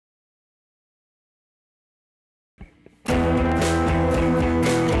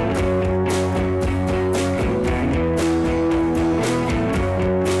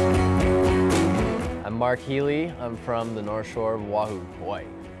Mark Healey. I'm from the North Shore of Oahu, Hawaii.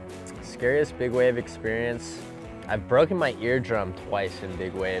 Scariest big wave experience. I've broken my eardrum twice in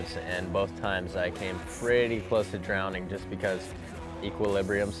big waves, and both times I came pretty close to drowning just because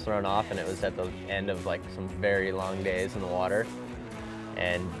equilibrium's thrown off, and it was at the end of like some very long days in the water.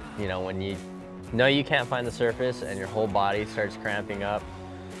 And you know, when you know you can't find the surface and your whole body starts cramping up,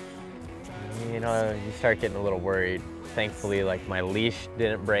 you know, you start getting a little worried. Thankfully, like, my leash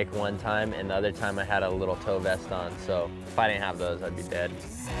didn't break one time, and the other time I had a little tow vest on, so if I didn't have those, I'd be dead.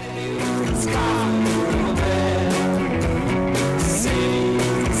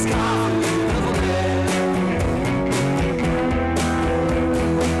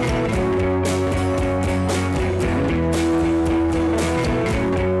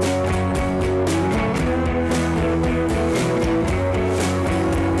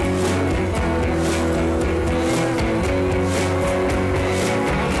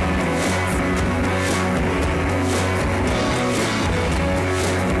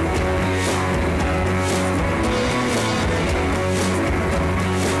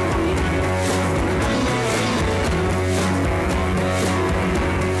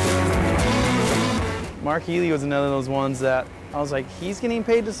 Mark Healey was another of those ones that I was like, he's getting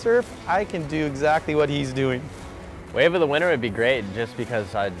paid to surf, I can do exactly what he's doing. Wave of the winter would be great just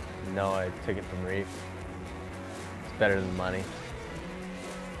because I know I took it from reef. It's better than money.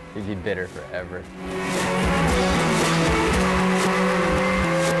 You'd be bitter forever.